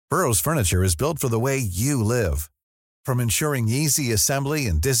Burrow's furniture is built for the way you live. From ensuring easy assembly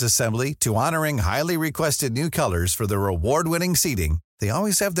and disassembly to honoring highly requested new colors for their award-winning seating, they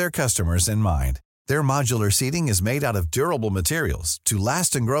always have their customers in mind. Their modular seating is made out of durable materials to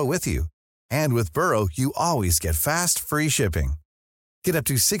last and grow with you. And with Burrow, you always get fast, free shipping. Get up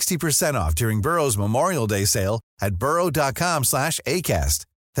to 60% off during Burrow's Memorial Day sale at burrow.com/ACAST.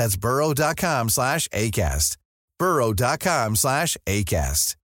 That's burrow.com/ACAST.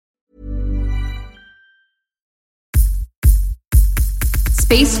 burrow.com/ACAST.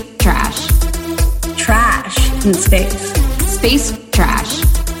 Space trash. Trash in space. Space trash.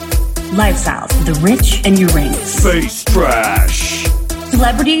 Lifestyles of the rich and Uranus. Space trash.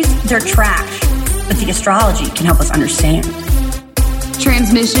 Celebrities, they're trash, but the astrology can help us understand.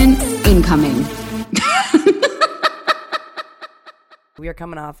 Transmission incoming. We are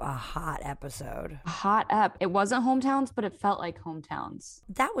coming off a hot episode. Hot up. It wasn't hometowns, but it felt like hometowns.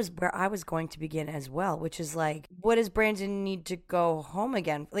 That was where I was going to begin as well, which is like, what does Brandon need to go home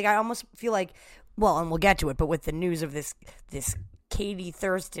again? Like, I almost feel like, well, and we'll get to it, but with the news of this Katie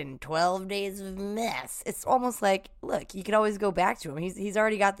Thurston 12 days of mess, it's almost like, look, you can always go back to him. He's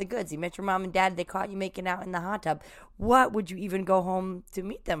already got the goods. He met your mom and dad. They caught you making out in the hot tub. What would you even go home to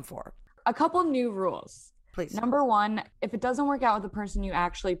meet them for? A couple new rules. Please. Number one, if it doesn't work out with the person you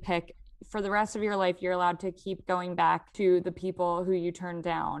actually pick, for the rest of your life, you're allowed to keep going back to the people who you turned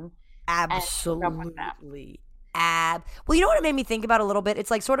down. Absolutely. Well, you know what it made me think about a little bit? It's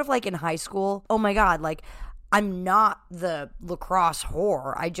like sort of like in high school. Oh my God, like I'm not the lacrosse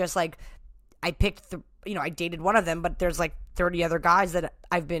whore. I just like, I picked I dated one of them, but there's like 30 other guys that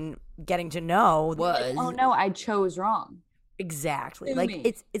I've been getting to know. Oh no, I chose wrong. Exactly. Like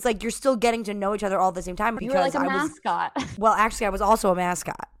it's like you're still getting to know each other all at the same time. You were like a mascot. Well, actually, I was also a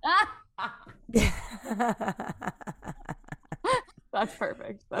mascot. That's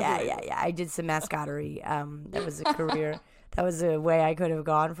perfect. Yeah. I did some mascottery. That was a career. That was a way I could have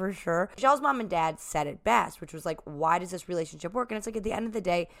gone for sure. Michelle's mom and dad said it best, which was like, why does this relationship work? And it's like, at the end of the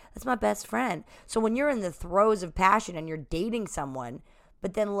day, that's my best friend. So when you're in the throes of passion and you're dating someone,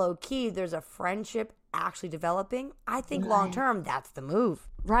 but then low key, there's a friendship actually developing, I think long term, that's the move.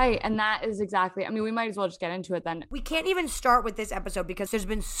 Right. And that is exactly, I mean, we might as well just get into it then. We can't even start with this episode because there's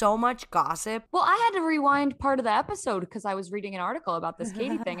been so much gossip. Well, I had to rewind part of the episode because I was reading an article about this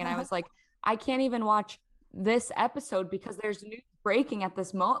Katie thing. And I was like, I can't even watch this episode because there's news breaking at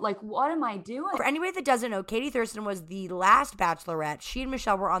this moment. Like, what am I doing? For anybody that doesn't know, Katie Thurston was the last Bachelorette. She and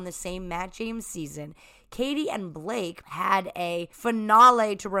Michelle were on the same Matt James season. Katie and Blake had a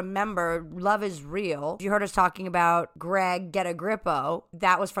finale to remember, Love is Real. You heard us talking about Greg Get a Grippo.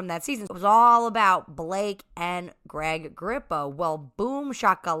 That was from that season. It was all about Blake and Greg Grippo. Well, boom,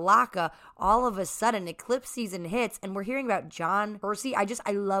 shakalaka, all of a sudden, Eclipse season hits, and we're hearing about John Percy. I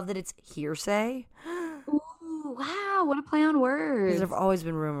love that it's hearsay. Wow, what a play on words. There have always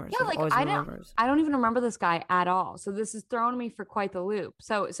been rumors. Yeah, like I don't even remember this guy at all. So this is throwing me for quite the loop.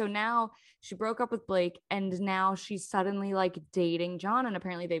 So now she broke up with Blake and now she's suddenly like dating John, and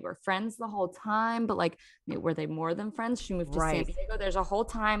apparently they were friends the whole time, but like were they more than friends? She moved to San Diego. There's a whole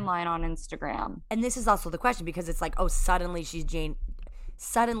timeline on Instagram. And this is also the question because it's like, oh, suddenly she's dating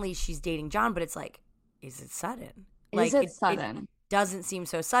John, but it's like, is it sudden? Is it sudden? Doesn't seem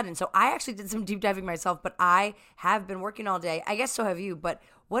so sudden. So I actually did some deep diving myself, but I have been working all day. I guess so have you. But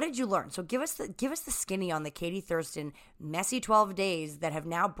what did you learn? So give us the skinny on the Katie Thurston messy 12 days that have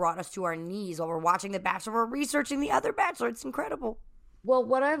now brought us to our knees while we're watching The Bachelor. We're researching the other Bachelor. It's incredible. Well,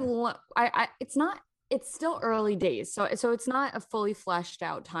 what I've learned, it's still early days. So it's not a fully fleshed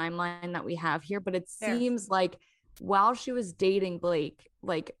out timeline that we have here, but it seems like while she was dating Blake,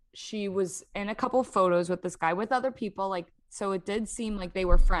 like she was in a couple photos with this guy with other people, like, so it did seem like they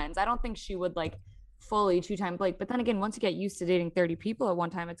were friends. I don't think she would like fully two-time Blake. But then again, once you get used to dating 30 people at one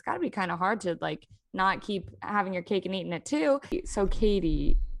time, it's got to be kind of hard to like not keep having your cake and eating it too. So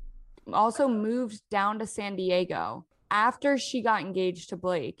Katie also moved down to San Diego after she got engaged to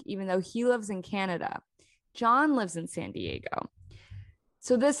Blake, even though he lives in Canada. John lives in San Diego.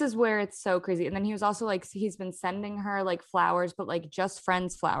 So this is where it's so crazy. And then he was also like, he's been sending her like flowers, but like just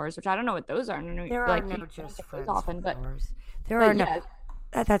friends flowers, which I don't know what those are. There like, are no just friends often, flowers.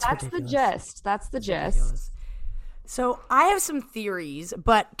 That's the gist. That's the gist. Ridiculous. So I have some theories,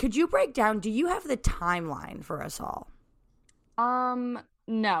 but could you break down, do you have the timeline for us all? No.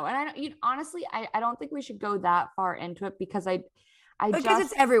 And I don't, honestly, I don't think we should go that far into it because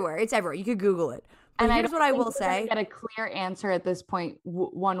it's everywhere. It's everywhere. You could Google it. But and here's what I will say: get a clear answer at this point,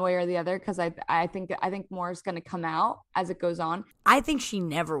 one way or the other, because I think more is going to come out as it goes on. I think she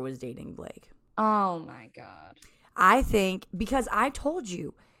never was dating Blake. Oh my God. I think because I told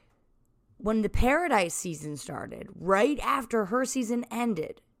you, when the Paradise season started, right after her season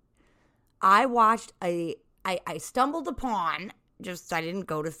ended, I watched I stumbled upon, I didn't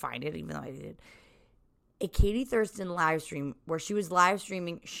go to find it, even though I did, a Katie Thurston live stream where she was live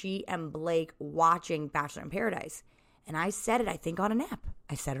streaming she and Blake watching Bachelor in Paradise. And I said it, I think, on an app.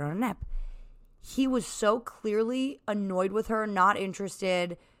 I said it on an app. He was so clearly annoyed with her, not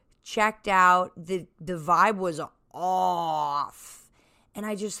interested, checked out. The vibe was off. And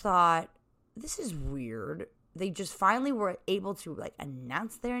I just thought, this is weird. They just finally were able to like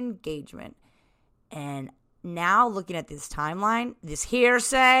announce their engagement. And now looking at this timeline, this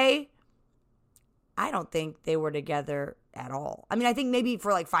hearsay, I don't think they were together at all. I mean, I think maybe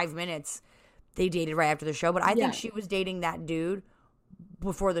for like 5 minutes they dated right after the show, but I think she was dating that dude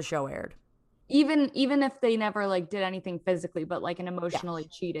before the show aired. Even if they never like did anything physically, but like an emotionally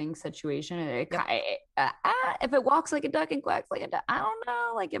cheating situation, if it walks like a duck and quacks like a duck, I don't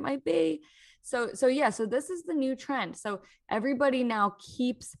know, like it might be. So this is the new trend. So everybody now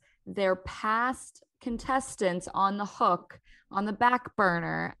keeps their past contestants on the hook, on the back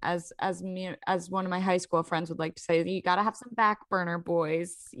burner, as one of my high school friends would like to say, you got to have some back burner,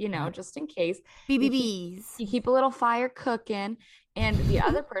 boys, just in case. BBBs. You keep a little fire cooking. And the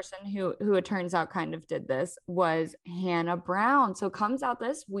other person who it turns out kind of did this was Hannah Brown. So comes out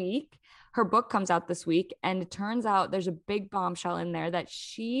this week. Her book comes out this week. And it turns out there's a big bombshell in there that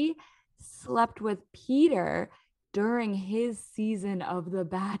she slept with Peter during his season of The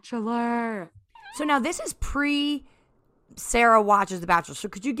Bachelor. So now this is Sarah watches The Bachelor. So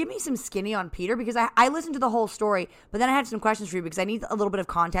could you give me some skinny on Peter? Because I listened to the whole story, but then I had some questions for you because I need a little bit of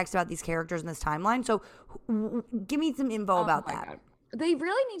context about these characters in this timeline. So give me some info about that. God. They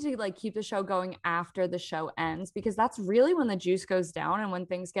really need to like keep the show going after the show ends, because that's really when the juice goes down and when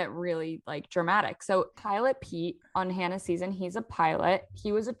things get really like dramatic. So Pilot Pete on Hannah's season, he's a pilot.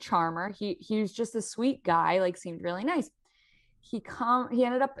 He was a charmer. He was just a sweet guy, like seemed really nice. He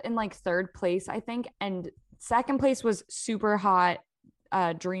ended up in like third place, I think, and second place was super hot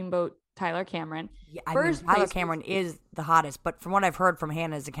Dreamboat Tyler Cameron. Yeah, Tyler Cameron is the hottest, but from what I've heard from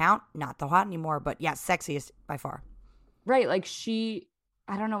Hannah's account, not the hot anymore, but yeah, sexiest by far. Right, like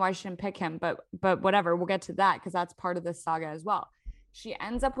I don't know why she didn't pick him, but whatever, we'll get to that because that's part of this saga as well. She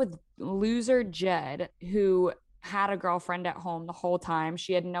ends up with loser Jed, who had a girlfriend at home the whole time.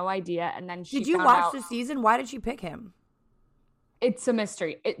 She had no idea, and then Did you watch the season? Why did she pick him? It's a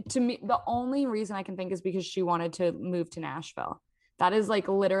mystery. To me, the only reason I can think is because she wanted to move to Nashville. That is like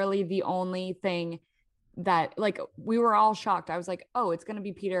literally the only thing that like we were all shocked. I was like, oh, it's going to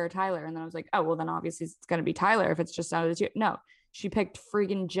be Peter or Tyler. And then I was like, oh, well, then obviously it's going to be Tyler if it's just out of the two. No, she picked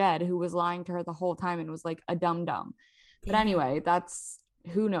friggin' Jed, who was lying to her the whole time and was like a dum-dum. But anyway,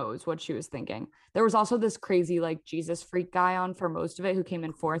 who knows what she was thinking. There was also this crazy like Jesus freak guy on for most of it who came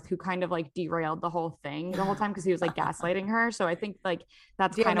in fourth, who kind of like derailed the whole thing the whole time because he was like gaslighting her. So I think like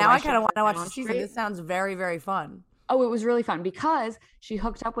that's kind of now I kind of want to watch the season. This sounds very, very fun. Oh, it was really fun because she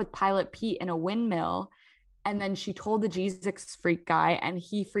hooked up with Pilot Pete in a windmill, and then she told the Jesus freak guy, and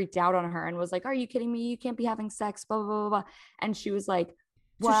he freaked out on her and was like, "Are you kidding me? You can't be having sex." Blah blah blah blah. And she was like,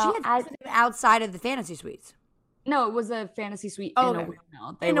 "Well, so she had outside of the fantasy suites." No, it was a fantasy suite in a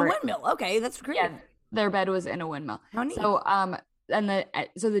windmill. A windmill. Okay, that's great. Yeah, their bed was in a windmill. How neat.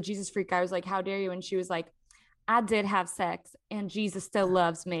 So the Jesus freak guy was like, "How dare you?" And she was like, "I did have sex, and Jesus still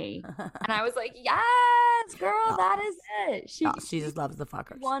loves me." And I was like, "Yes, girl, that is it." She just loves the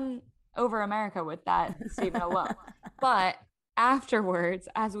fuckers. Won over America with that statement alone. But afterwards,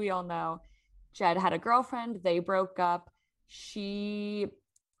 as we all know, Jed had a girlfriend. They broke up. She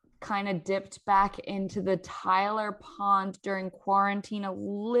kind of dipped back into the Tyler pond during quarantine a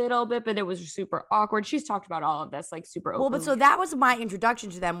little bit, but it was super awkward. She's talked about all of this like super openly. Well, but so that was my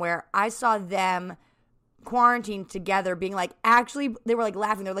introduction to them, where I saw them quarantined together being like, actually, they were like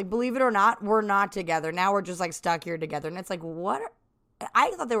laughing. They're like, believe it or not, we're not together. Now we're just like stuck here together. And it's like, what?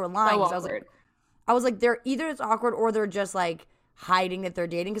 I thought they were lying. So I was like, they're either it's awkward or they're just like hiding that they're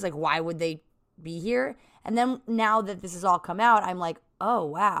dating. Cause like, why would they be here? And then now that this has all come out, I'm like, oh,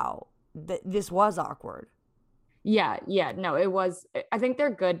 wow, this was awkward. Yeah. No, it was. I think they're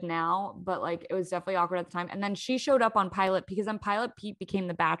good now, but like it was definitely awkward at the time. And then she showed up on Pilot because then Pilot Pete became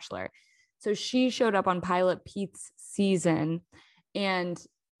the Bachelor. So she showed up on Pilot Pete's season and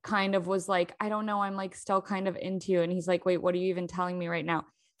kind of was like, I don't know, I'm like still kind of into you. And he's like, wait, what are you even telling me right now?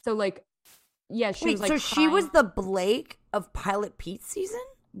 So like, yeah, she was like, so she was the Blake of Pilot Pete's season?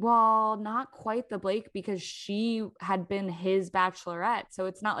 Well, not quite the Blake because she had been his Bachelorette. So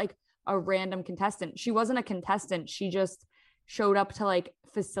it's not like a random contestant. She wasn't a contestant. She just showed up to like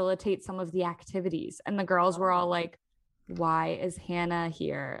facilitate some of the activities. And the girls were all like, why is Hannah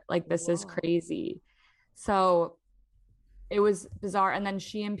here? Like, this is crazy. So it was bizarre. And then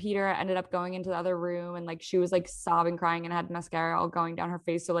she and Peter ended up going into the other room, and like she was like sobbing, crying, and had mascara all going down her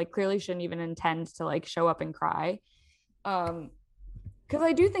face. So like clearly she didn't even intend to like show up and cry. Because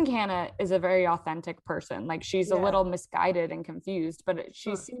I do think Hannah is a very authentic person. Like, she's a little misguided and confused, but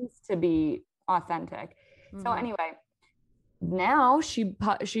she seems to be authentic. So anyway, now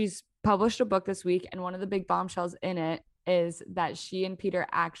she's published a book this week, and one of the big bombshells in it is that she and Peter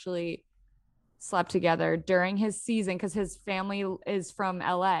actually slept together during his season, because his family is from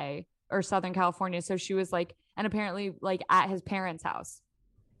LA or Southern California. So she was like, and apparently like at his parents' house.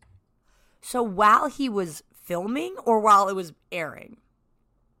 So while he was filming or while it was airing?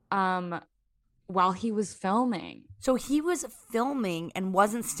 While he was filming. So he was filming and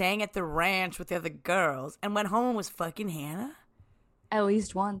wasn't staying at the ranch with the other girls and went home and was fucking Hannah? At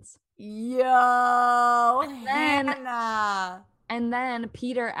least once. Yo, Hannah. And then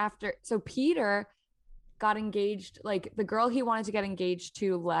Peter Peter got engaged. Like, the girl he wanted to get engaged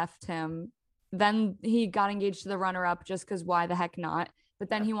to left him. Then he got engaged to the runner-up just because why the heck not? But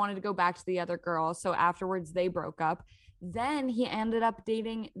then he wanted to go back to the other girl. So afterwards they broke up. Then he ended up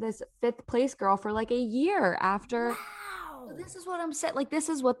dating this 5th place girl for like a year after. Wow. So this is what I'm saying. Like, this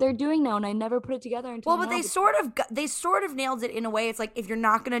is what they're doing now. And I never put it together until Well, but they sort of nailed it in a way. It's like, if you're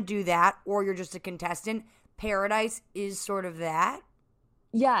not going to do that or you're just a contestant, Paradise is sort of that.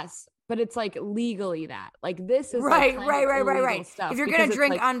 Yes. But it's like legally that. Like, this is right. Stuff, if you're going to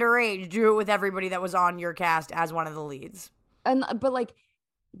drink underage, do it with everybody that was on your cast as one of the leads. But like,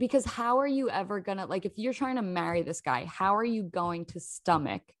 because how are you ever gonna, like, if you're trying to marry this guy, how are you going to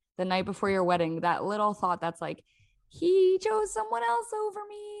stomach the night before your wedding that little thought that's like, he chose someone else over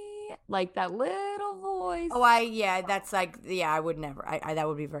me, like that little voice? That's like, I would never. I that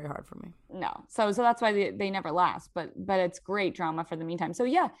would be very hard for me. No, so that's why they never last. But it's great drama for the meantime. So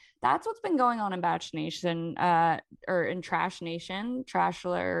yeah, that's what's been going on in Batch Nation, or in Trash Nation, Trash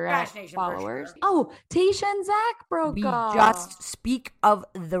Nation followers. Sure. Oh, Tasha and Zach broke up. Just speak of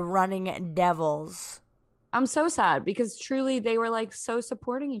the Running Devils. I'm so sad, because truly they were like so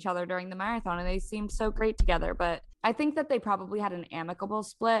supporting each other during the marathon, and they seemed so great together. But I think that they probably had an amicable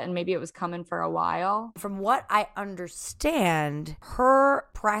split, and maybe it was coming for a while. From what I understand, her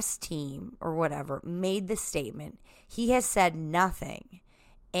press team or whatever made the statement. He has said nothing.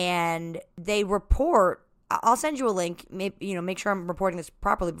 And they report, I'll send you a link, maybe, make sure I'm reporting this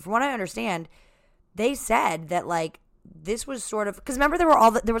properly. But from what I understand, they said that like, this was sort of, because remember there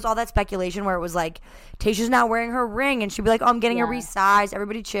was all that speculation where it was like, Tayshia's not wearing her ring, and she'd be like, oh, I'm getting her resized.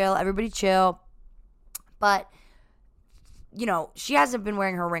 Everybody chill. But, she hasn't been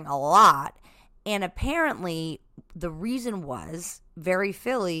wearing her ring a lot. And apparently the reason was, very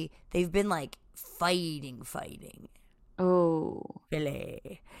Philly, they've been like fighting. Oh.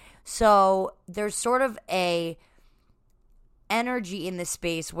 Philly. So there's sort of a energy in this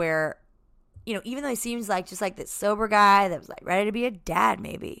space where, even though he seems like just like this sober guy that was like ready to be a dad,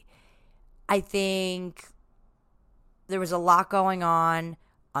 maybe, I think there was a lot going on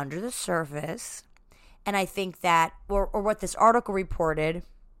under the surface. And I think that, or what this article reported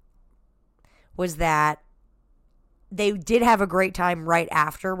was that they did have a great time right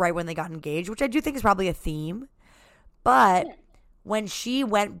when they got engaged, which I do think is probably a theme. But when she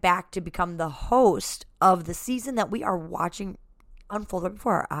went back to become the host of the season that we are watching unfold right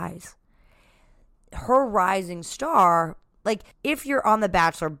before our eyes, her rising star, like, if you're on The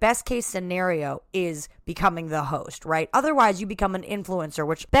Bachelor, best case scenario is becoming the host, right? Otherwise, you become an influencer,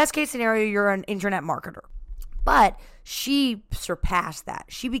 which best case scenario, you're an internet marketer. But she surpassed that.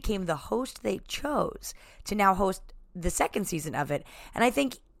 She became the host they chose to now host the second season of it. And I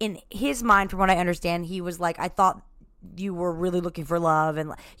think in his mind, from what I understand, he was like, I thought you were really looking for love.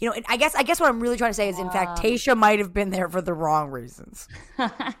 And, and I guess what I'm really trying to say is, in fact, Tayshia might have been there for the wrong reasons.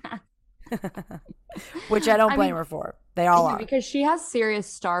 Which I don't blame her for. They all are. Because she has serious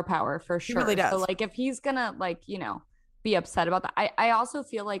star power for sure. She really does. So like, if he's gonna like, be upset about that. I also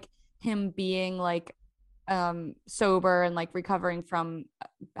feel like him being like sober and like recovering from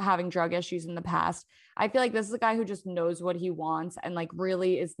having drug issues in the past, I feel like this is a guy who just knows what he wants and like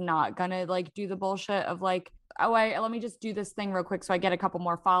really is not gonna like do the bullshit of like, oh, let me just do this thing real quick so I get a couple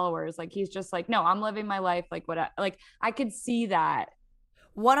more followers. Like, he's just like, no, I'm living my life. Like, what? Like, I could see that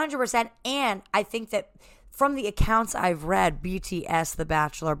 100%. And I think that from the accounts I've read, BTS, The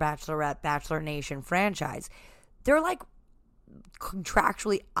Bachelor, Bachelorette, Bachelor Nation franchise, they're like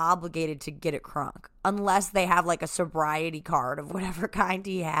contractually obligated to get it crunk unless they have like a sobriety card of whatever kind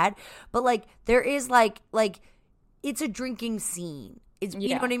he had. But like, there is like it's a drinking scene. You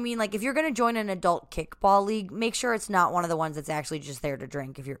know what I mean? Like, if you're going to join an adult kickball league, make sure it's not one of the ones that's actually just there to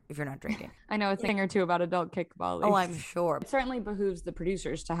drink if you're not drinking. I know a thing or two about adult kickball leagues. Oh, I'm sure. It certainly behooves the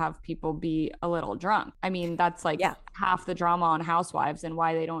producers to have people be a little drunk. I mean, that's like half the drama on Housewives, and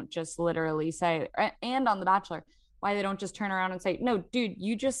why they don't just literally say, and on The Bachelor, why they don't just turn around and say, no, dude,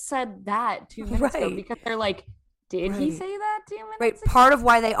 you just said that 2 minutes ago, because they're like, did he say that 2 minutes ago? Part of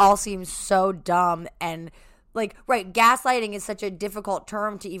why they all seem so dumb and like, gaslighting is such a difficult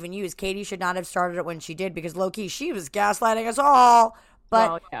term to even use. Katie should not have started it when she did, because low-key, she was gaslighting us all.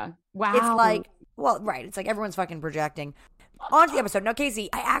 But wow. It's like, it's like everyone's fucking projecting. On to the episode. Now, Casey,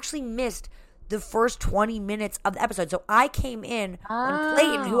 I actually missed the first 20 minutes of the episode. So I came in on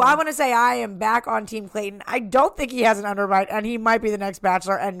Clayton, who I want to say I am back on Team Clayton. I don't think he has an underbite, and he might be the next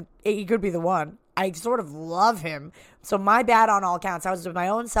Bachelor, and he could be the one. I sort of love him. So my bad on all counts. I was with my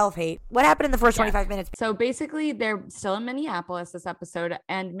own self-hate. What happened in the first 25 minutes? So basically, they're still in Minneapolis this episode,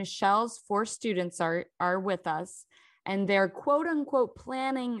 and Michelle's 4 students are with us, and they're quote-unquote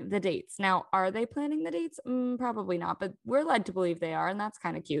planning the dates. Now, are they planning the dates? Probably not, but we're led to believe they are, and that's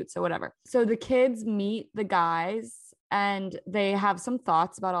kind of cute, so whatever. So the kids meet the guys, and they have some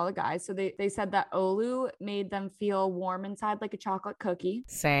thoughts about all the guys. So they said that Olu made them feel warm inside like a chocolate cookie.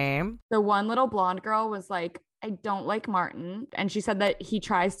 Same. The one little blonde girl was like, I don't like Martin. And she said that he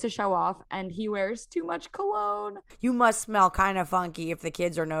tries to show off and he wears too much cologne. You must smell kind of funky if the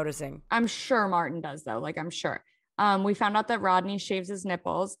kids are noticing. I'm sure Martin does, though. Like, I'm sure. We found out that Rodney shaves his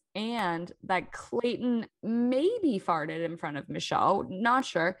nipples and that Clayton maybe farted in front of Michelle. Not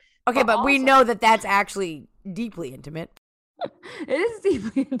sure. Okay, but we know that that's actually deeply intimate. It is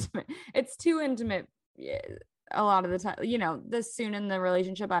deeply intimate. It's too intimate a lot of the time. You know, this soon in the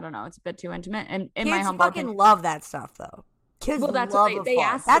relationship, I don't know. It's a bit too intimate. And in my humble opinion, kids fucking love that stuff, though. Kids love a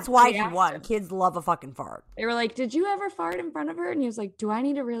fart. That's why he won. Kids love a fucking fart. They were like, did you ever fart in front of her? And he was like, do I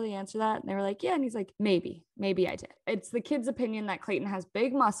need to really answer that? And they were like, yeah. And he's like, maybe I did. It's the kid's opinion that Clayton has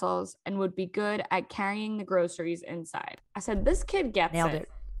big muscles and would be good at carrying the groceries inside. I said, this kid gets it.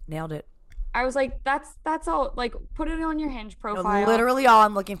 Nailed it. I was like, that's all. Like, put it on your Hinge profile. Literally all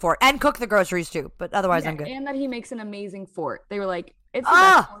I'm looking for. And cook the groceries too. But otherwise, I'm good. And that he makes an amazing fort. They were like, it's the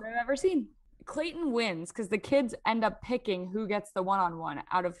best fort I've ever seen. Clayton wins because the kids end up picking who gets the one-on-one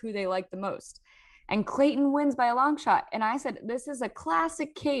out of who they like the most. And Clayton wins by a long shot. And I said, this is a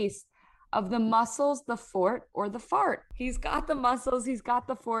classic case of the muscles, the fort, or the fart. He's got the muscles, he's got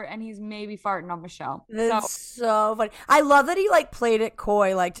the fort, and he's maybe farting on Michelle. That's so funny. I love that he like played it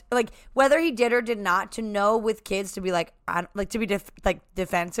coy, like whether he did or did not, to know with kids to be like to be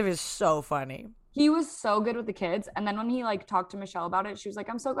defensive is so funny. He was so good with the kids. And then when he like talked to Michelle about it, she was like,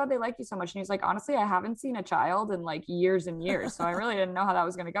 I'm so glad they like you so much. And he was like, honestly, I haven't seen a child in like years and years. So I really didn't know how that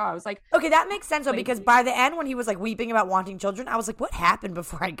was going to go. I was like, okay, that makes sense though, because by the end when he was like weeping about wanting children, I was like, what happened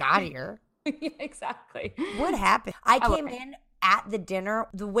before I got here? Yeah, exactly. What happened? I came in at the dinner,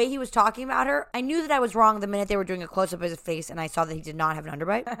 the way he was talking about her, I knew that I was wrong the minute they were doing a close-up of his face and I saw that he did not have an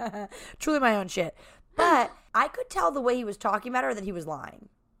underbite. Truly my own shit. But I could tell the way he was talking about her that he was lying.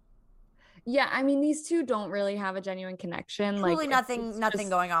 Yeah, I mean, these two don't really have a genuine connection. Truly like nothing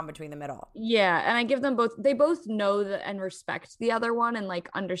going on between them at all. Yeah, and I give them both, they both know that and respect the other one and like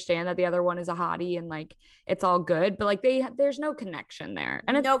understand that the other one is a hottie and like it's all good, but like there's no connection there.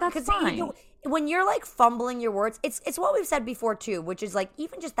 And that's fine. When you're like fumbling your words, it's what we've said before too, which is like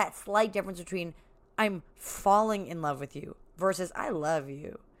even just that slight difference between I'm falling in love with you versus I love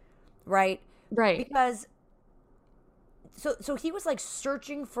you. Right? Because So he was like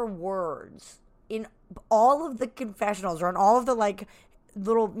searching for words in all of the confessionals or in all of the like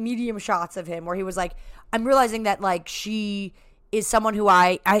little medium shots of him where he was like, I'm realizing that like she is someone who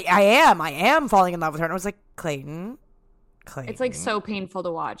I am falling in love with her. And I was like, Clayton. It's like so painful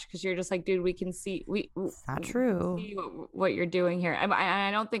to watch because you're just like, dude, we can see it's not true. See what you're doing here. I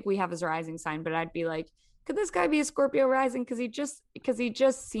don't think we have his rising sign, but I'd be like, could this guy be a Scorpio rising? Because he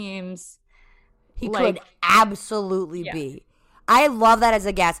just seems. He could absolutely be. I love that as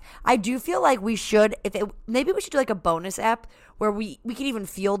a guess. I do feel like we should, maybe we should do like a bonus ep where we can even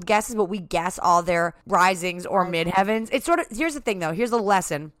field guesses, but we guess all their risings or midheavens. It's sort of, here's the thing though. Here's the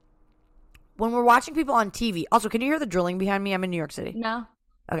lesson. When we're watching people on TV, also, can you hear the drilling behind me? I'm in New York City. No.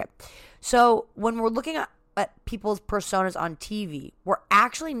 Okay. So when we're looking at people's personas on TV, we're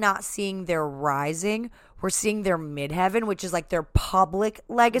actually not seeing their rising. We're seeing their midheaven, which is like their public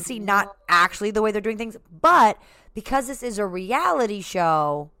legacy, not actually the way they're doing things. But because this is a reality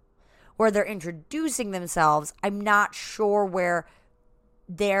show where they're introducing themselves, I'm not sure where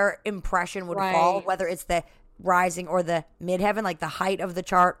their impression would fall, whether it's the rising or the midheaven, like the height of the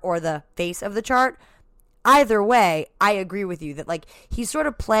chart or the face of the chart. either way, I agree with you that like he's sort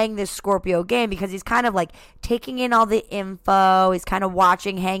of playing this Scorpio game because he's kind of like taking in all the info. He's kind of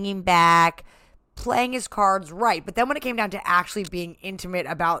watching, hanging back, playing his cards right. But then when it came down to actually being intimate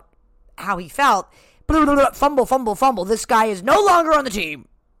about how he felt, fumble. This guy is no longer on the team.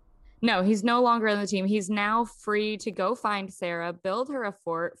 No, he's no longer on the team. He's now free to go find Sarah, build her a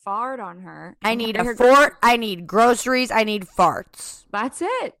fort, fart on her. I need a fort. I need groceries. I need farts. That's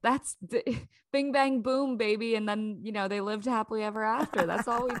it. That's bing, bang, boom, baby. And then, you know, they lived happily ever after. That's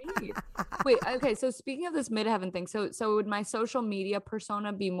all we need. Wait, okay. So speaking of this midheaven thing, so would my social media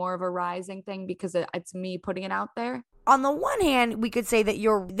persona be more of a rising thing because it's me putting it out there? On the one hand, we could say that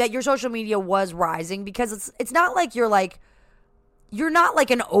your social media was rising because it's not like you're not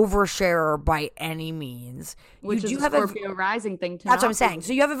like an oversharer by any means. Which is a Scorpio rising thing too. That's what I'm saying.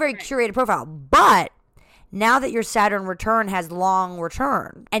 So you have a very curated profile. But now that your Saturn return has long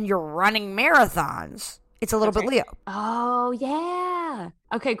return and you're running marathons, it's a little bit Leo. Oh, yeah.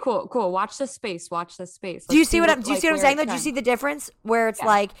 Okay, cool. Watch this space. Do you see what I'm saying though? Do you see the difference where it's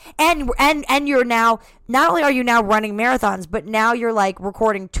like and you're now, not only are you now running marathons, but now you're like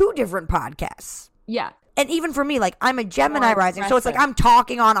recording 2 different podcasts. Yeah. And even for me, like I'm a Gemini rising, so it's like I'm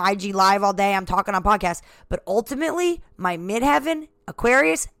talking on IG Live all day, I'm talking on podcasts, but ultimately my midheaven,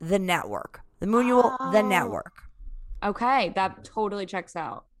 Aquarius, the network, the Moonual, the network. Okay, that totally checks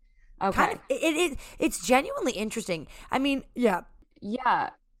out. Okay, it's genuinely interesting. I mean, yeah.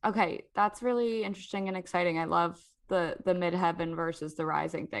 Okay, that's really interesting and exciting. I love the midheaven versus the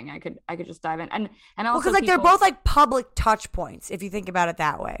rising thing. I could just dive in and also because like they're both like public touch points if you think about it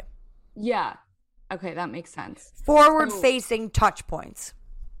that way. Yeah. Okay, that makes sense. Forward-facing touch points.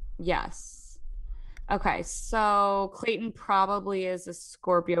 Yes. Okay, so Clayton probably is a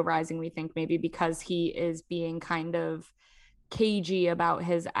Scorpio rising, we think, maybe because he is being kind of cagey about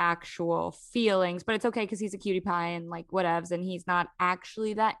his actual feelings, but it's okay because he's a cutie pie and like whatevs, and he's not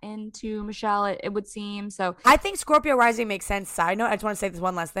actually that into Michelle, it would seem. So I think Scorpio rising makes sense. Side note, I just want to say this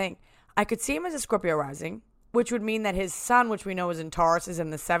one last thing. I could see him as a Scorpio rising, which would mean that his sun, which we know is in Taurus, is in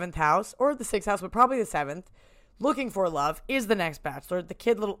the 7th house or the 6th house, but probably the 7th. Looking for love is the next bachelor. The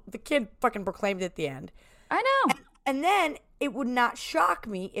kid fucking proclaimed it at the end. I know. And then it would not shock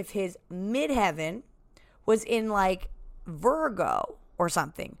me if his midheaven was in like Virgo or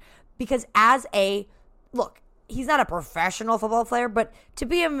something, because he's not a professional football player, but to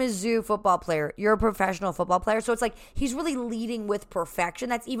be a Mizzou football player, you're a professional football player. So it's like he's really leading with perfection.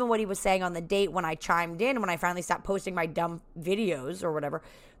 That's even what he was saying on the date when I chimed in, when I finally stopped posting my dumb videos or whatever,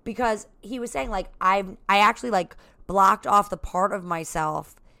 because he was saying like I actually like blocked off the part of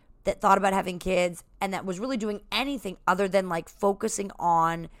myself that thought about having kids and that was really doing anything other than like focusing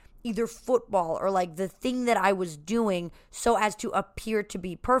on either football or like the thing that I was doing so as to appear to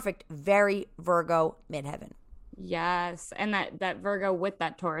be perfect. Very Virgo midheaven. Yes, and that Virgo with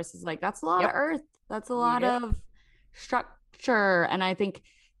that Taurus is like, that's a lot of earth. That's a lot of structure. And I think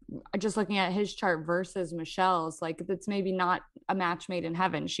just looking at his chart versus Michelle's, like that's maybe not a match made in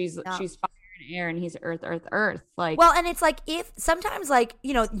heaven. She's fire and air and he's earth. Like, well, and it's like if sometimes like,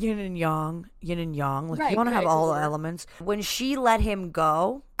 you know, yin and yang, like you want to have all the elements. When she let him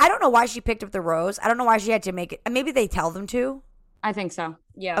go, I don't know why she picked up the rose. I don't know why she had to make it. Maybe they tell them to. I think so.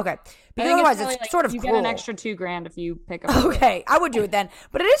 Yeah. Okay. Because otherwise it's like, sort of you cruel. get an extra $2,000 if you pick up. Okay. I would do it then.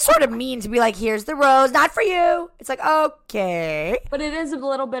 But it is sort of mean to be like, here's the rose, not for you. It's like, okay. But it is a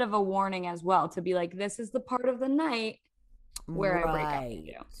little bit of a warning as well to be like, this is the part of the night where I break up with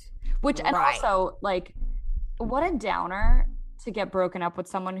you. Which, and also like, what a downer to get broken up with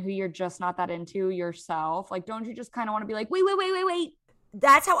someone who you're just not that into yourself. Like, don't you just kind of want to be like, wait.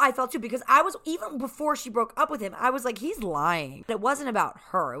 That's how I felt too, because I was, even before she broke up with him, I was like, he's lying. It wasn't about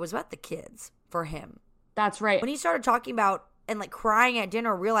her. It was about the kids for him. That's right. When he started talking about and like crying at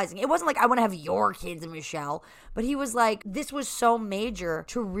dinner, realizing it wasn't like, I want to have your kids, Michelle, but he was like, this was so major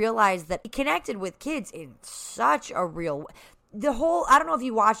to realize that he connected with kids in such a real way. The whole, I don't know if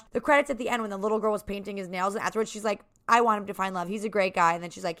you watched the credits at the end when the little girl was painting his nails, and afterwards she's like, I want him to find love. He's a great guy. And then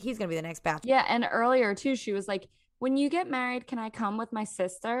she's like, he's going to be the next bachelor. Yeah. And earlier too, she was like, when you get married, can I come with my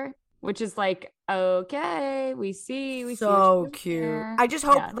sister? Which is like, okay, we see. So cute. There. I just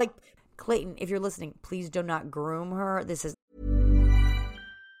hope, like, Clayton, if you're listening, please do not groom her. This is.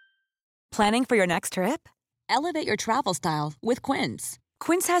 Planning for your next trip? Elevate your travel style with Quince.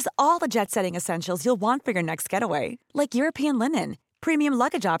 Quince has all the jet-setting essentials you'll want for your next getaway, like European linen, premium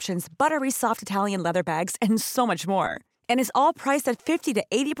luggage options, buttery soft Italian leather bags, and so much more. And is all priced at 50 to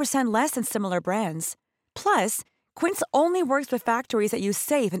 80% less than similar brands. Plus, Quince only works with factories that use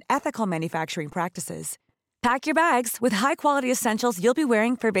safe and ethical manufacturing practices. Pack your bags with high-quality essentials you'll be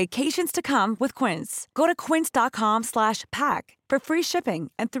wearing for vacations to come with Quince. Go to quince.com/pack for free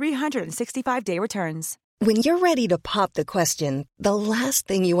shipping and 365-day returns. When you're ready to pop the question, the last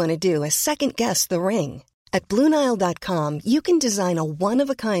thing you want to do is second-guess the ring. At BlueNile.com, you can design a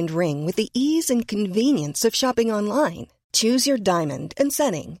one-of-a-kind ring with the ease and convenience of shopping online. Choose your diamond and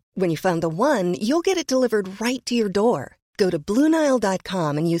setting. When you find the one, you'll get it delivered right to your door. Go to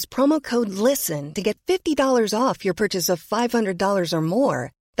BlueNile.com and use promo code LISTEN to get $50 off your purchase of $500 or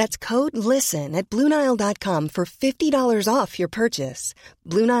more. That's code LISTEN at BlueNile.com for $50 off your purchase.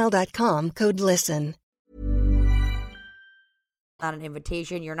 BlueNile.com, code LISTEN. Not an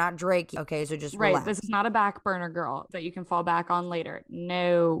invitation. You're not Drake. Okay, so just right. relax. This is not a back burner girl that you can fall back on later.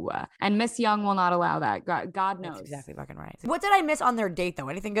 No. And Miss Young will not allow that. God knows. That's exactly fucking right. What did I miss on their date though?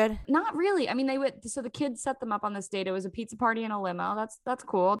 Anything good? Not really. I mean, they went. So the kids set them up on this date. It was a pizza party in a limo. That's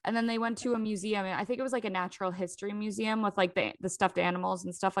cool. And then they went to a museum. I think it was like a natural history museum with like the stuffed animals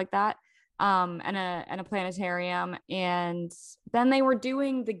and stuff like that. And a planetarium. And then they were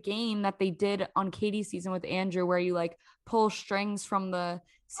doing the game that they did on Katie's season with Andrew, where you like pull strings from the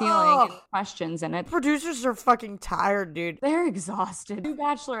ceiling and questions in it. Producers are fucking tired, dude. They're exhausted. 2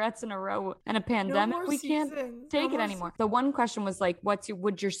 bachelorettes in a row and a pandemic. We can't take it anymore. The one question was like,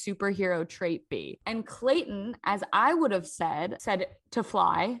 would your superhero trait be? And Clayton, as I would have said to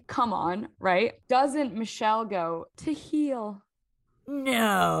fly. Come on, right? Doesn't Michelle go to heal?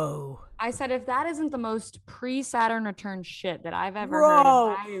 No. I said, if that isn't the most pre-Saturn return shit that I've ever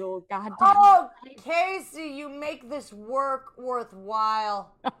Bro. heard in my goddamn life. Casey, you make this work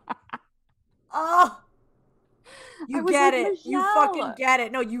worthwhile. Oh. You get like, it. You Michelle. fucking get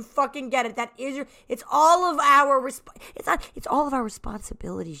it. No, you fucking get it. That is it's all of our it's all of our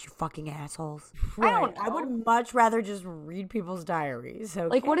responsibilities, you fucking assholes. I don't know. I would much rather just read people's diaries. Okay?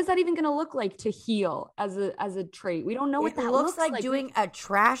 Like, what is that even going to look like to heal as a trait? We don't know what it that looks like. Doing a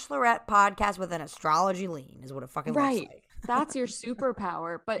Trashlorette podcast with an astrology lean is what it fucking looks like. That's your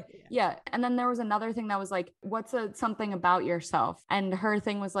superpower. But yeah. And then there was another thing that was like, what's something about yourself? And her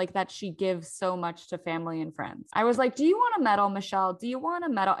thing was like that she gives so much to family and friends. I was like, do you want a medal, Michelle? Do you want a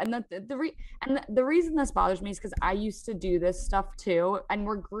medal? And the reason this bothers me is because I used to do this stuff too. And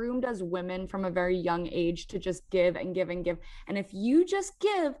we're groomed as women from a very young age to just give and give and give. And if you just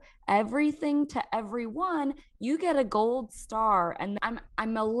give everything to everyone, you get a gold star. And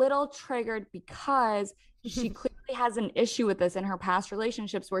I'm a little triggered because she clearly has an issue with this in her past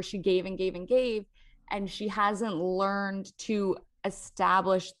relationships where she gave and gave and gave, and she hasn't learned to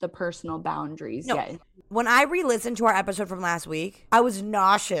establish the personal boundaries yet. When I re-listened to our episode from last week, I was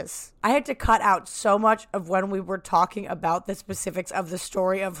nauseous. I had to cut out so much of when we were talking about the specifics of the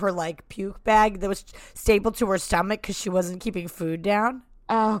story of her like puke bag that was stapled to her stomach because she wasn't keeping food down.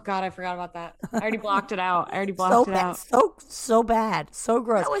 Oh God, I forgot about that. I already blocked it out. So bad. So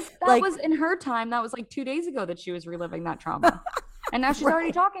gross. That was in her time. That was like 2 days ago that she was reliving that trauma. And now she's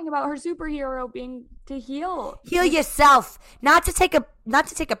already talking about her superhero being to heal. Heal yourself. Not to take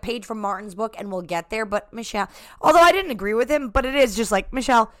a page from Martin's book, and we'll get there, but Michelle, although I didn't agree with him, but it is just like,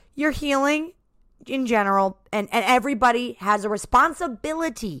 Michelle, you're healing in general, and everybody has a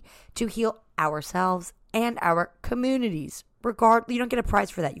responsibility to heal ourselves and our communities. You don't get a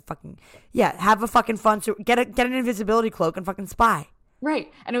prize for that. You fucking have a fucking fun. So get an invisibility cloak and fucking spy.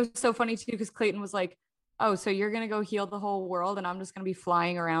 Right, and it was so funny too because Clayton was like, "Oh, so you're gonna go heal the whole world, and I'm just gonna be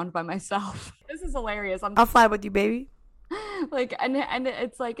flying around by myself." This is hilarious. I'll fly with you, baby. Like, and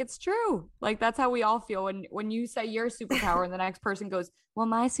it's like, it's true. Like, that's how we all feel when you say your superpower, and the next person goes, "Well,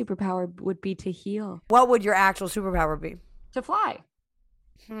 my superpower would be to heal." What would your actual superpower be? To fly.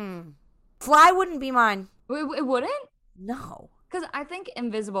 Fly wouldn't be mine. It wouldn't. No. Because I think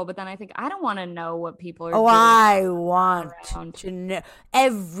invisible, but then I think I don't want to know what people are doing. Oh, I want to know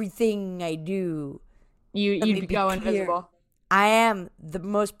everything I do. You'd go invisible. I am the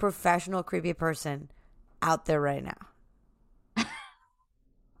most professional, creepy person out there right now.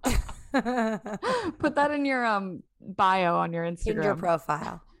 Put that in your bio on your Instagram. Tinder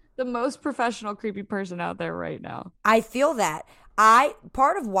profile. The most professional, creepy person out there right now. I feel that.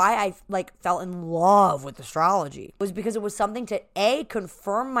 Part of why I fell in love with astrology was because it was something to A,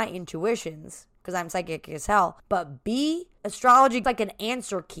 confirm my intuitions, because I'm psychic as hell, but B, astrology is like an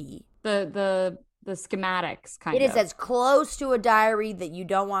answer key. The schematics kind of. It is as close to a diary that you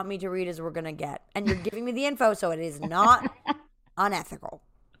don't want me to read as we're going to get. And you're giving me the info, so it is not unethical.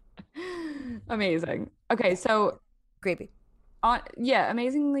 Amazing. Okay, so. Creepy.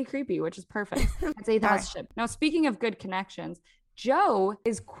 Amazingly creepy, which is perfect. That's 8th ship. Now, speaking of good connections, Joe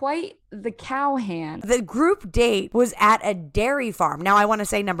is quite the cowhand. The group date was at a dairy farm. Now, I want to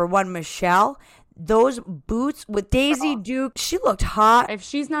say, number one, Michelle, those boots with Daisy Duke, she looked hot. If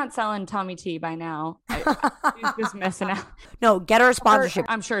she's not selling tummy tea by now, she's just missing out. No, get her a sponsorship.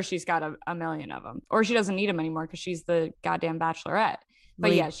 I'm sure she's got a million of them. Or she doesn't need them anymore because she's the goddamn Bachelorette.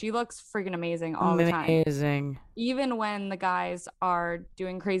 But yeah, she looks freaking amazing all the time. Amazing. Even when the guys are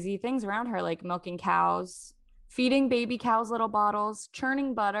doing crazy things around her, like milking cows, feeding baby cows little bottles,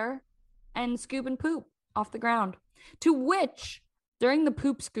 churning butter, and scooping poop off the ground. To which, during the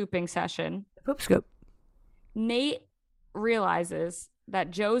poop scooping session, poop scoop, Nate realizes that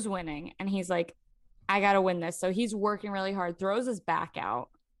Joe's winning, and he's like, I gotta win this. So he's working really hard, throws his back out,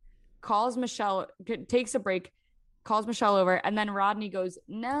 calls Michelle, takes a break, calls Michelle over, and then Rodney goes,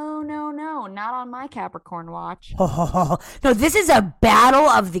 no, not on my Capricorn watch. No, this is a battle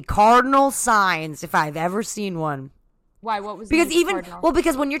of the cardinal signs, if I've ever seen one. Why? What was because Nate's even cardinal? Well,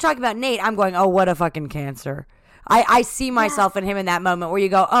 because when you're talking about Nate, I'm going, oh, what a fucking Cancer. I see myself in him in that moment where you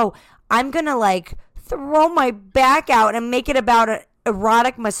go, oh, I'm gonna like throw my back out and make it about an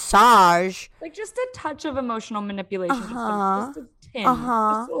erotic massage, like just a touch of emotional manipulation, just a tin,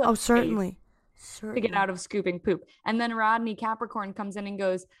 just a little certainly to get out of scooping poop. And then Rodney Capricorn comes in and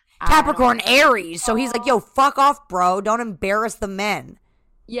goes, Capricorn Aries, so he's like, yo, fuck off, bro, don't embarrass the men.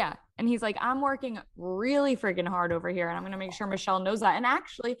 Yeah. And he's like, I'm working really freaking hard over here, and I'm going to make sure Michelle knows that. And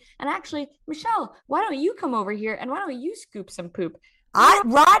actually, Michelle, why don't you come over here and why don't you scoop some poop?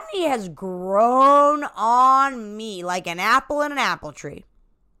 Rodney has grown on me like an apple in an apple tree.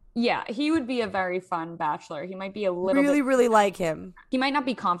 Yeah, he would be a very fun bachelor. He might be a little really like him. He might not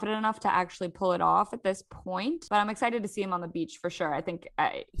be confident enough to actually pull it off at this point, but I'm excited to see him on the beach for sure. I think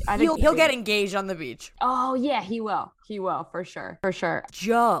he'll get engaged on the beach. Oh yeah, he will. He will for sure.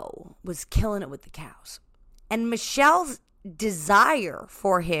 Joe was killing it with the cows, and Michelle's desire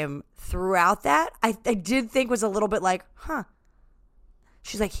for him throughout that, I did think was a little bit like, huh.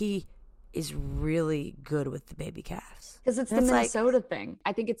 She's like, he is really good with the baby calves. Because it's the Minnesota thing.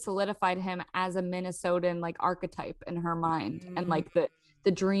 I think it solidified him as a Minnesotan like archetype in her mind, and like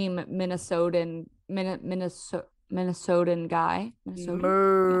the dream Minnesotan guy.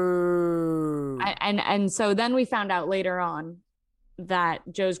 And so then we found out later on that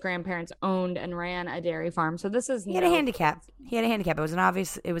Joe's grandparents owned and ran a dairy farm. So this is he had a handicap. It was an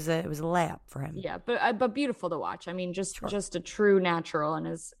obvious. It was a layup for him. Yeah, but beautiful to watch. I mean, just a true natural in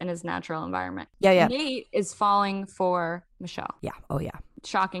his natural environment. Yeah. Nate is falling for Michelle. Yeah. Oh yeah.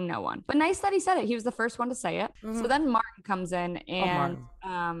 Shocking no one. But nice that he said it. He was the first one to say it. Mm-hmm. So then Martin comes in and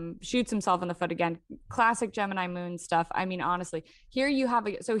shoots himself in the foot again. Classic Gemini moon stuff. I mean, honestly, here you have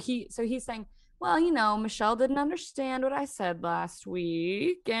so he's saying, well, you know, Michelle didn't understand what I said last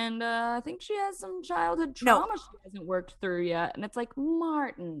week, and I think she has some childhood trauma she hasn't worked through yet. And it's like,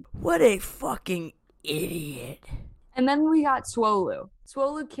 Martin, what a fucking idiot. And then we got Swolu.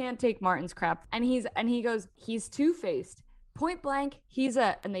 Swolu can't take Martin's crap, and he goes, he's two-faced. Point blank,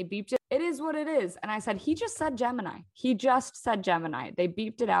 and they beeped it. It is what it is. And I said, he just said Gemini. They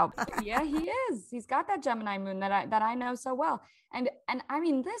beeped it out. Yeah, he is. He's got that Gemini moon that I know so well. And I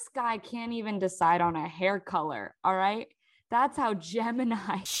mean, this guy can't even decide on a hair color. All right. That's how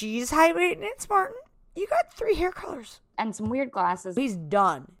Gemini. She's high maintenance, Martin. You got 3 hair colors. And some weird glasses. He's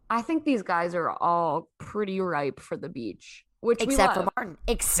done. I think these guys are all pretty ripe for the beach. Except for Martin.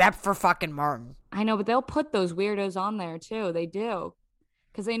 Except for fucking Martin. I know, but they'll put those weirdos on there too. They do.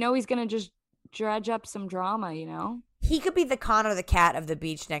 Because they know he's going to just dredge up some drama, you know? He could be the Connor the cat of the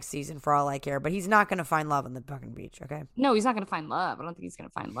beach next season for all I care, but he's not going to find love on the fucking beach, okay? No, he's not going to find love. I don't think he's going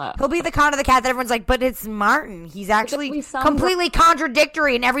to find love. He'll be the Connor the cat that everyone's like, but it's Martin. He's actually completely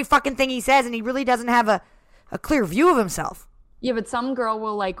contradictory in every fucking thing he says, and he really doesn't have a clear view of himself. Yeah, but some girl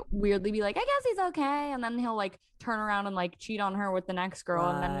will like weirdly be like, I guess he's okay. And then he'll like turn around and like cheat on her with the next girl.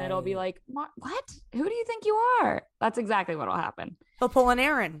 Right. And then it'll be like, what? Who do you think you are? That's exactly what'll happen. He'll pull an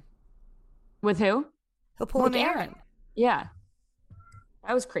Aaron. With who? He'll pull an Aaron. Yeah.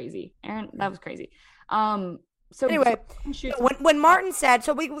 That was crazy. Aaron, that was crazy. So anyway, when Martin said,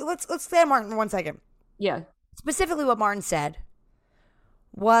 so let's stay on Martin for 1 second. Yeah. Specifically what Martin said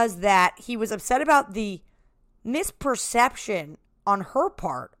was that he was upset about the misperception on her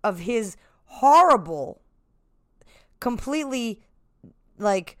part of his horrible, completely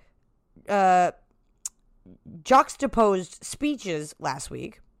like juxtaposed speeches last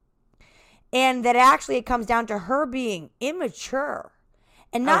week, and that actually it comes down to her being immature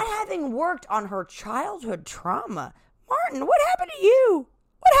and not having worked on her childhood trauma. Martin, what happened to you?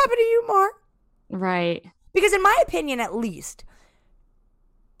 What happened to you, Martin? Right. Because in my opinion, at least,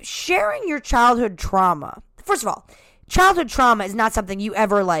 sharing your childhood trauma, first of all, childhood trauma is not something you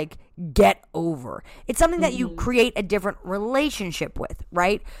ever like get over. It's something that you create a different relationship with,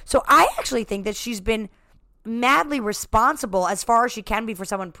 right? So I actually think that she's been madly responsible as far as she can be for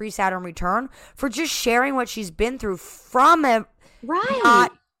someone pre-Saturn return for just sharing what she's been through from a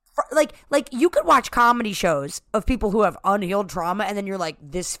like you could watch comedy shows of people who have unhealed trauma and then you're like,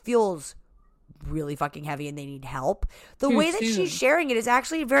 this feels really fucking heavy and they need help. The way that she's sharing it is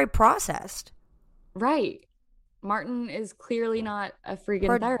actually very processed. Right. Martin is clearly not a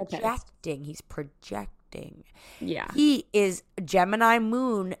freaking therapist. He's projecting. Yeah. He is Gemini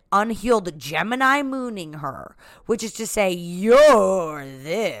moon, unhealed Gemini mooning her, which is to say, you're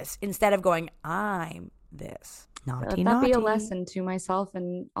this, instead of going, I'm this. Naughty, Let that be a lesson to myself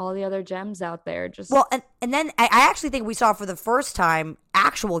and all the other gems out there. Just well, and then I actually think we saw for the first time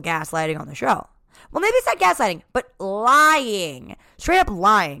actual gaslighting on the show. Well, maybe it's not gaslighting, but lying. Straight up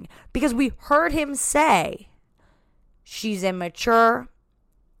lying. Because we heard him say she's immature.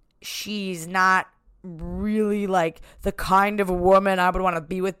 She's not really like the kind of a woman I would want to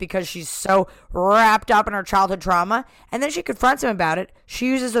be with because she's so wrapped up in her childhood trauma. And then she confronts him about it. She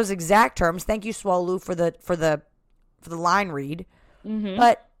uses those exact terms. Thank you, Swolu, for the line read.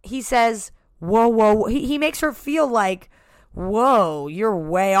 But he says, whoa. He makes her feel like, whoa, you're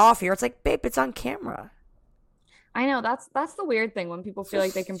way off here. It's like, babe, it's on camera. I know that's the weird thing when people feel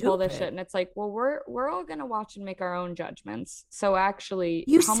like they can pull this shit, and it's like, well, we're all gonna watch and make our own judgments. So actually,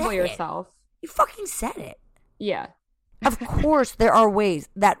 humble yourself. You fucking said it. Yeah. Of course, there are ways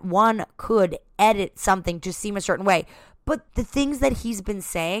that one could edit something to seem a certain way. But the things that he's been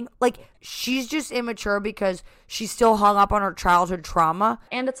saying, like, she's just immature because she's still hung up on her childhood trauma.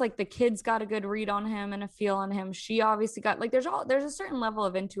 And it's like the kids got a good read on him and a feel on him. She obviously got, like, there's a certain level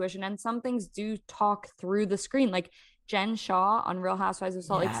of intuition, and some things do talk through the screen. Like Jen Shaw on Real Housewives of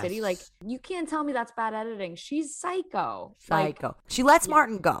Salt Lake City. Like, you can't tell me that's bad editing. She's psycho. She lets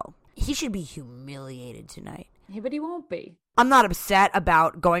Martin go. He should be humiliated tonight. Yeah, but he won't be. I'm not upset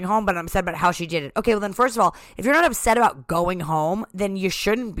about going home, but I'm upset about how she did it. Okay, well then, first of all, if you're not upset about going home, then you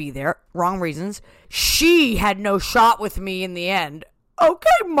shouldn't be there. Wrong reasons. She had no shot with me in the end. Okay,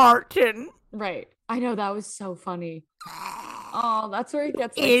 Martin. Right. I know, that was so funny. Oh, that's where it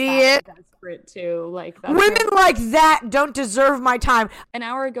gets like, idiot desperate too. Like, that's women like that don't deserve my time. An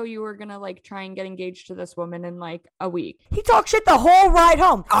hour ago, you were gonna like try and get engaged to this woman in like a week. He talked shit the whole ride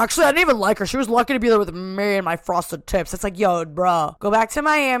home. Actually, I didn't even like her. She was lucky to be there with me and my frosted tips. It's like, yo, bro, go back to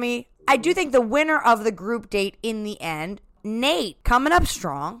Miami. I do think the winner of the group date in the end, Nate, coming up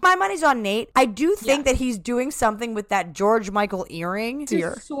strong. My money's on Nate. I do think that he's doing something with that George Michael earring. He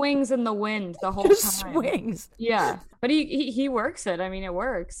swings in the wind the whole time. Swings. Yeah. But he works it. I mean, it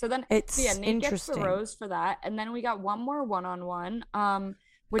works. So then it's Nate gets the rose for that. And then we got one more one-on-one,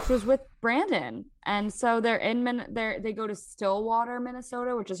 which was with Brandon. And so they're they go to Stillwater,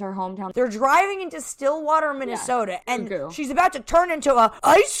 Minnesota, which is her hometown. They're driving into Stillwater, Minnesota, and she's about to turn into a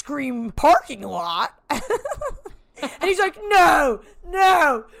ice cream parking lot. And he's like, no,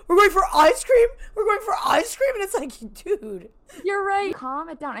 we're going for ice cream. And it's like, dude. You're right. Calm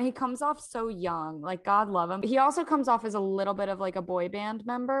it down. And he comes off so young. Like, God love him. He also comes off as a little bit of like a boy band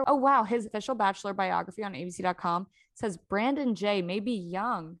member. Oh, wow. His official Bachelor biography on ABC.com says Brandon J may be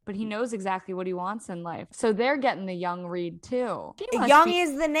young, but he knows exactly what he wants in life. So they're getting the young read too. Young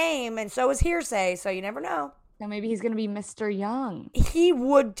is the name, and so is hearsay, so you never know. So maybe he's going to be Mr. Young. He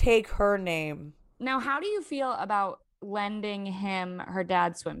would take her name. Now, how do you feel about lending him her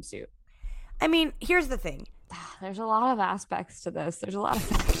dad's swimsuit? I mean, here's the thing. There's a lot of aspects to this. There's a lot of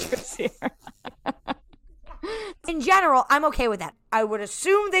factors here. In general, I'm okay with that. I would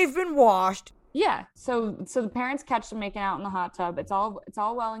assume they've been washed. Yeah. So the parents catch them making out in the hot tub. It's all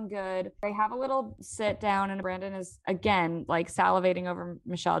well and good. They have a little sit down, and Brandon is again like salivating over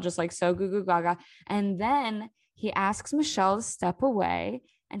Michelle, just like so goo goo gaga. And then he asks Michelle to step away,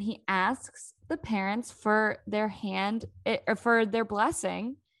 and he asks the parents for their for their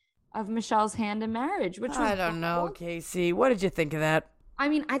blessing of Michelle's hand in marriage, which I don't know, Casey. What did you think of that? I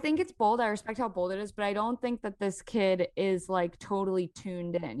mean, I think it's bold. I respect how bold it is, but I don't think that this kid is like totally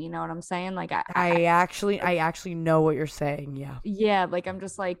tuned in. You know what I'm saying? Like, I actually know what you're saying. Yeah. Yeah. Like, I'm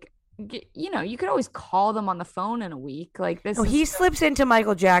just like, you know, you could always call them on the phone in a week. Like this. He slips into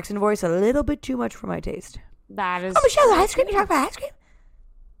Michael Jackson voice a little bit too much for my taste. That is. Oh, Michelle, ice cream. You talk about ice cream?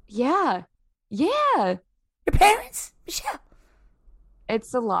 Yeah. Yeah. Your parents, Michelle.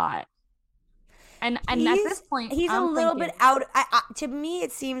 It's a lot. And at this point, he's a little bit out. To me,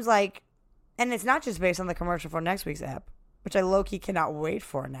 it seems like, and it's not just based on the commercial for next week's app, which I low-key cannot wait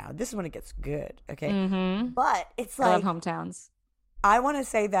for now. This is when it gets good, okay? Mm-hmm. But it's like... I love hometowns. I want to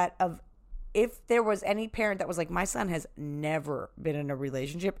say that of if there was any parent that was like, my son has never been in a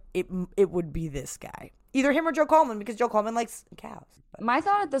relationship, it would be this guy. Either him or Joe Coleman, because Joe Coleman likes cows. But My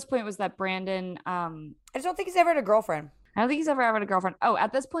thought at this point was that Brandon, I just don't think he's ever had a girlfriend. I don't think he's ever had a girlfriend. Oh,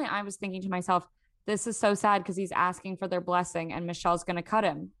 at this point, I was thinking to myself, this is so sad because he's asking for their blessing and Michelle's going to cut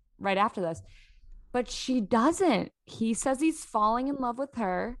him right after this. But she doesn't. He says he's falling in love with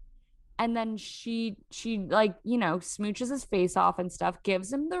her. And then she like, you know, smooches his face off and stuff,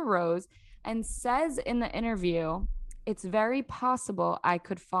 gives him the rose and says in the interview, it's very possible I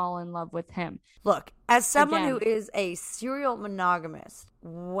could fall in love with him. Look, as someone who is a serial monogamist,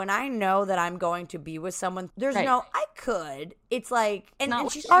 when I know that I'm going to be with someone, there's no, I could. It's like,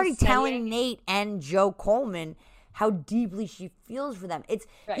 and she's already telling Nate and Joe Coleman how deeply she feels for them. It's,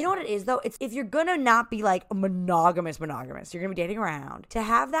 you know what it is though? It's if you're gonna not be like a monogamous, you're gonna be dating around, to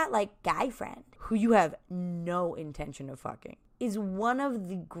have that like guy friend who you have no intention of fucking is one of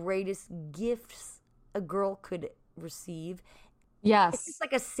the greatest gifts a girl could receive. Yes. It's just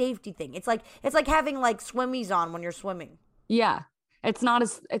like a safety thing. It's like having like swimmies on when you're swimming. Yeah. It's not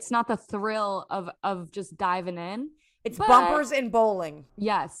the thrill of just diving in. It's bumpers and bowling.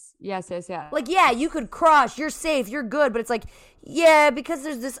 Yes. Like, yeah, you could crush. You're safe. You're good. But it's like, yeah, because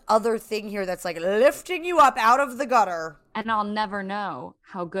there's this other thing here that's like lifting you up out of the gutter. And I'll never know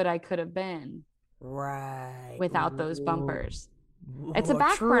how good I could have been. Right. Without those bumpers. It's a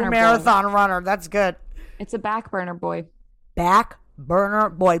back burner marathon runner. That's good. It's a back burner boy. Back burner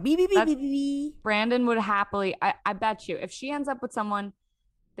boy. Beep. Brandon would happily. I bet you, if she ends up with someone,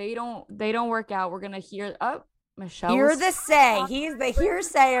 they don't work out. We're gonna hear Michelle. Hear the say. He's the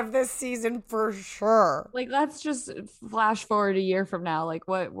hearsay of this season for sure. Like, let's just flash forward a year from now. Like,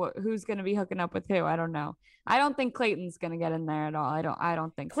 what? Who's gonna be hooking up with who? I don't know. I don't think Clayton's gonna get in there at all. I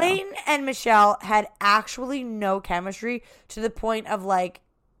don't think Clayton and Michelle had actually no chemistry to the point of like,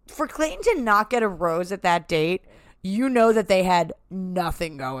 for Clayton to not get a rose at that date, you know that they had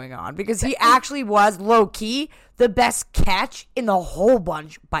nothing going on, because he actually was low key the best catch in the whole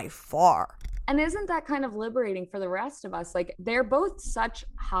bunch by far. And isn't that kind of liberating for the rest of us? Like, they're both such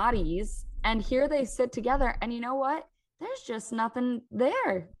hotties, and here they sit together, and you know what? There's just nothing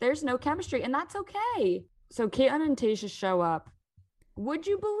there. There's no chemistry, and that's okay. So Caitlin and Tayshia show up. Would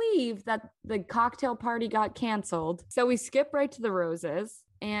you believe that the cocktail party got canceled? So we skip right to the roses,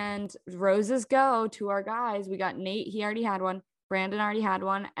 and roses go to our guys. We got Nate. He already had one. Brandon already had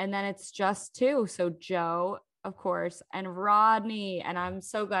one. And then it's just two. So Joe, of course, and Rodney. And I'm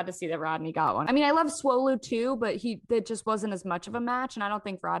so glad to see that Rodney got one. I mean, I love Swolu too, but that just wasn't as much of a match. And I don't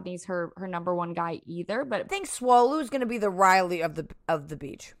think Rodney's her number one guy either. But I think Swolu's going to be the Riley of the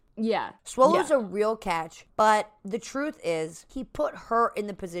beach. Yeah. Swolu's a real catch. But the truth is, he put her in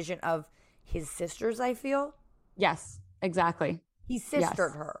the position of his sisters, I feel. Yes, exactly. He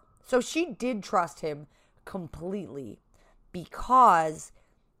sistered her. So she did trust him completely because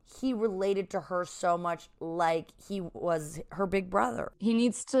he related to her so much like he was her big brother. He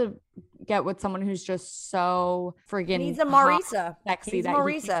needs to get with someone who's just so friggin' He needs a Marisa. Sexy. He's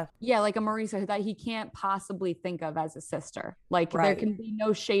Marisa. Like a Marisa that he can't possibly think of as a sister. Like, there can be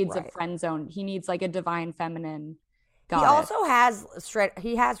no shades of friend zone. He needs like a divine feminine goddess. He also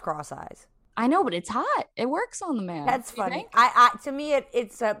has cross eyes. I know, but it's hot. It works on the man. That's funny. To me,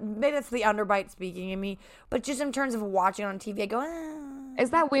 it's maybe it's the underbite speaking in me, but just in terms of watching on TV, I go, Is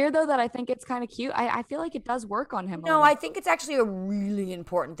that weird though? That I think it's kind of cute. I feel like it does work on him. No, I think it's actually a really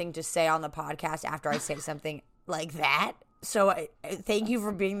important thing to say on the podcast after I say something like that. So I thank you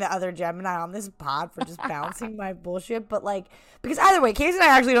for being the other Gemini on this pod for just bouncing my bullshit. But like, because either way, Casey and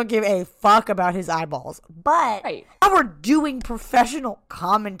I actually don't give a fuck about his eyeballs. But now we're doing professional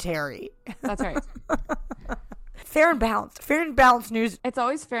commentary. That's right. Fair and balanced news. It's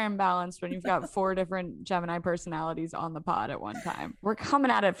always fair and balanced when you've got 4 different Gemini personalities on the pod at one time. We're coming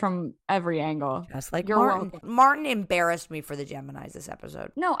at it from every angle. Just like You're Martin. welcome. Martin embarrassed me for the Geminis this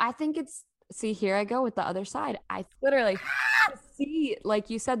episode. No, I think it's, see, here I go with the other side. I literally see, like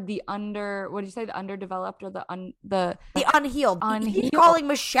you said, the underdeveloped or the unhealed. He's calling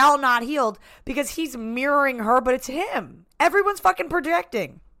Michelle not healed because he's mirroring her, but it's him. Everyone's fucking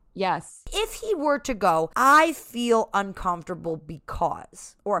projecting. Yes. If he were to go, I feel uncomfortable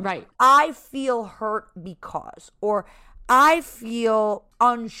because, or right. I feel hurt because, or I feel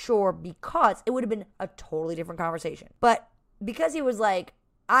unsure because, it would have been a totally different conversation. But because he was like,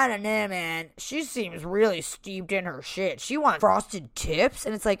 I don't know, man, she seems really steeped in her shit. She wants frosted tips.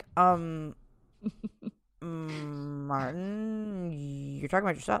 And it's like, Martin, you're talking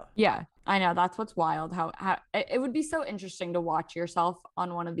about yourself. Yeah, I know. That's what's wild. How it would be so interesting to watch yourself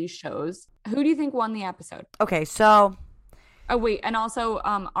on one of these shows. Who do you think won the episode? Okay, so Oh wait, and also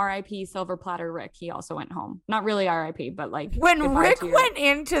R.I.P. Silver Platter Rick. He also went home. Not really R.I.P., but like when Rick went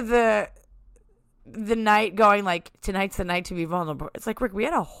into the night going like, tonight's the night to be vulnerable. It's like, Rick, we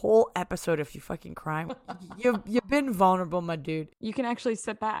had a whole episode of you fucking crying. You've been vulnerable, my dude. You can actually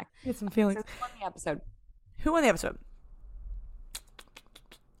sit back. Get some feelings. Who won the episode? Who won the episode?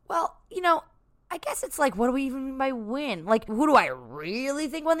 Well, you know, I guess it's like, what do we even mean by win? Like, who do I really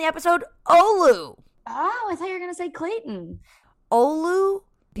think won the episode? Olu. Oh, I thought you were going to say Clayton. Olu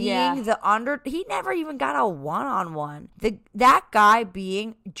being he never even got a one-on-one. That guy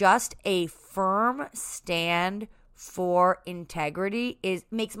being just a firm stand for integrity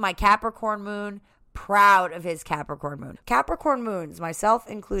makes my Capricorn moon proud of his Capricorn moon. Capricorn moons, myself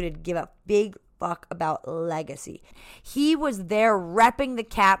included, give a big fuck about legacy. He was there repping the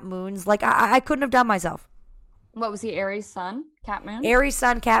Cap moons like I couldn't have done myself. What was he, Aries sun, Cap moon? Aries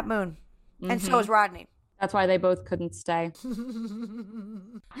sun, Cap moon. And so is Rodney. That's why they both couldn't stay.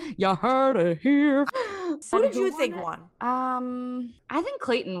 You heard it here. Who did you think won? I think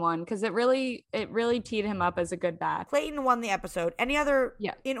Clayton won because it really teed him up as a good bat. Clayton won the episode. Any other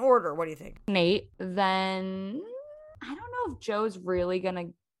in order? What do you think? Nate. Then I don't know if Joe's really gonna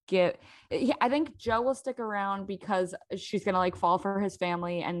I think Joe will stick around because she's gonna like fall for his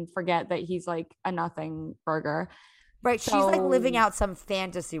family and forget that he's like a nothing burger. Right. So, she's like living out some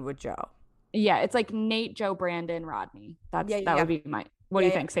fantasy with Joe. Yeah, it's like Nate, Joe, Brandon, Rodney. That would be my. What do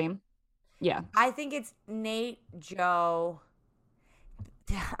you think? Same. Yeah, I think it's Nate, Joe.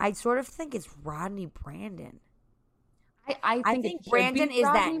 I sort of think it's Rodney, Brandon. I think Brandon is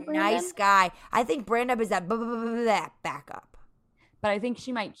that nice guy. I think Brandon is that backup. But I think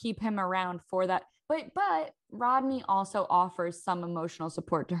she might keep him around for that. But Rodney also offers some emotional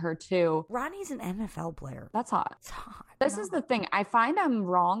support to her too. Rodney's an NFL player. That's hot. It's hot. This is the thing. I find I'm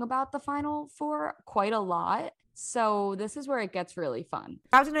wrong about the Final Four quite a lot. So this is where it gets really fun.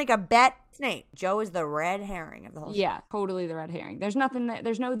 I was going to make a bet. Nate, Joe is the red herring of the whole show. Yeah, totally the red herring. There's nothing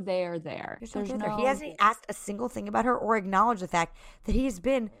there's no there. He hasn't asked a single thing about her or acknowledged the fact that he has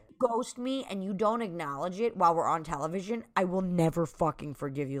been ghost me and you don't acknowledge it while we're on television. I will never fucking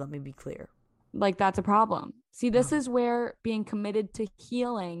forgive you. Let me be clear. Like, that's a problem. See, this is where being committed to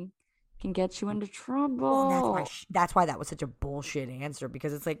healing can get you into trouble. Well, that's why that was such a bullshit answer,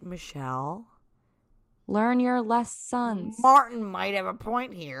 because it's like, Michelle, learn your lessons. Martin might have a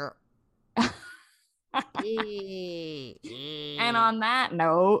point here. And on that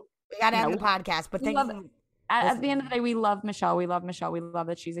note, we gotta end the podcast. But at the end of the day, we love Michelle. We love Michelle. We love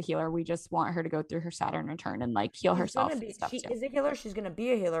that she's a healer. We just want her to go through her Saturn return and like heal herself. She is a healer. She's gonna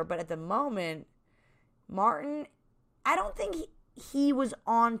be a healer. But at the moment, Martin, I don't think he was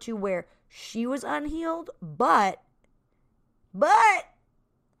on to where she was unhealed. But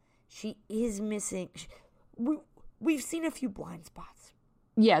she is missing. We've seen a few blind spots.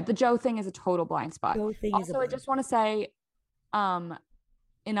 Yeah, the Joe thing is a total blind spot. I just want to say,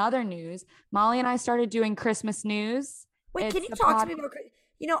 in other news, Molly and I started doing Christmas news. Wait, can you talk to me about?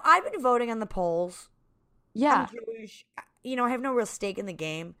 You know, I've been voting on the polls. Yeah, I'm Jewish. You know, I have no real stake in the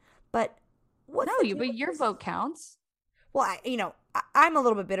game, but but your vote counts. Well, I'm a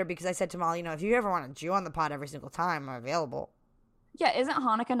little bit bitter because I said to Molly, if you ever want a Jew on the pod every single time, I'm available. Yeah, isn't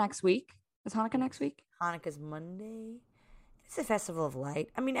Hanukkah next week? Is Hanukkah next week? Hanukkah's Monday. It's a festival of light.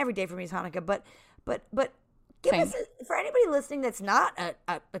 I mean, every day for me is Hanukkah, but give us for anybody listening that's not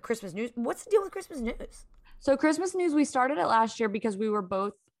a Christmas news. What's the deal with Christmas news? So Christmas news, we started it last year because we were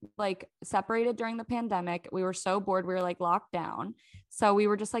both like separated during the pandemic. We were so bored. We were like locked down. So we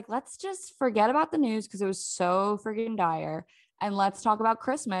were just like, let's just forget about the news because it was so freaking dire. And let's talk about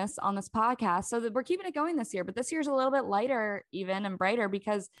Christmas on this podcast. So that we're keeping it going this year, but this year's a little bit lighter even and brighter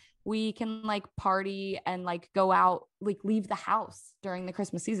because we can like party and like go out, like leave the house during the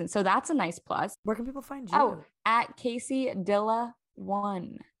Christmas season. So that's a nice plus. Where can people find you? Oh, at Casey Dilla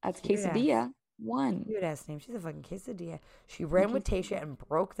 1. That's Quesadilla 1. Cute ass name. She's a fucking quesadilla. She ran with Tayshia and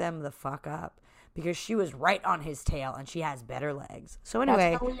broke them the fuck up because she was right on his tail and she has better legs. So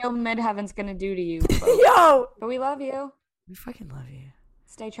anyway. That's what Leo Midheaven's going to do to you. Yo! But we love you. We fucking love you.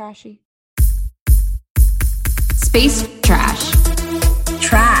 Stay trashy. Space trash.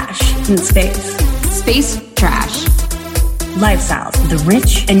 Trash in space. Space trash. Lifestyles of the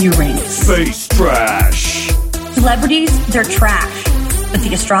rich and Uranus. Space trash. Celebrities, they're trash, but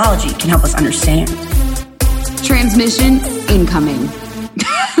the astrology can help us understand. Transmission incoming.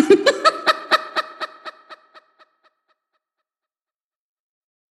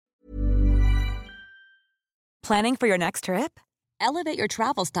 Planning for your next trip? Elevate your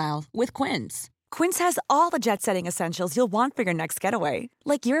travel style with Quince. Quince has all the jet-setting essentials you'll want for your next getaway,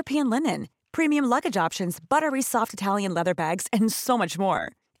 like European linen, premium luggage options, buttery soft Italian leather bags, and so much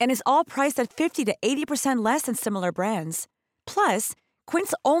more. And is all priced at 50 to 80% less than similar brands. Plus,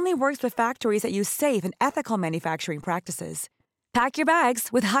 Quince only works with factories that use safe and ethical manufacturing practices. Pack your bags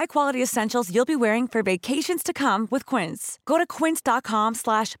with high-quality essentials you'll be wearing for vacations to come with Quince. Go to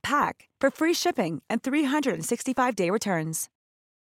quince.com/pack for free shipping and 365-day returns.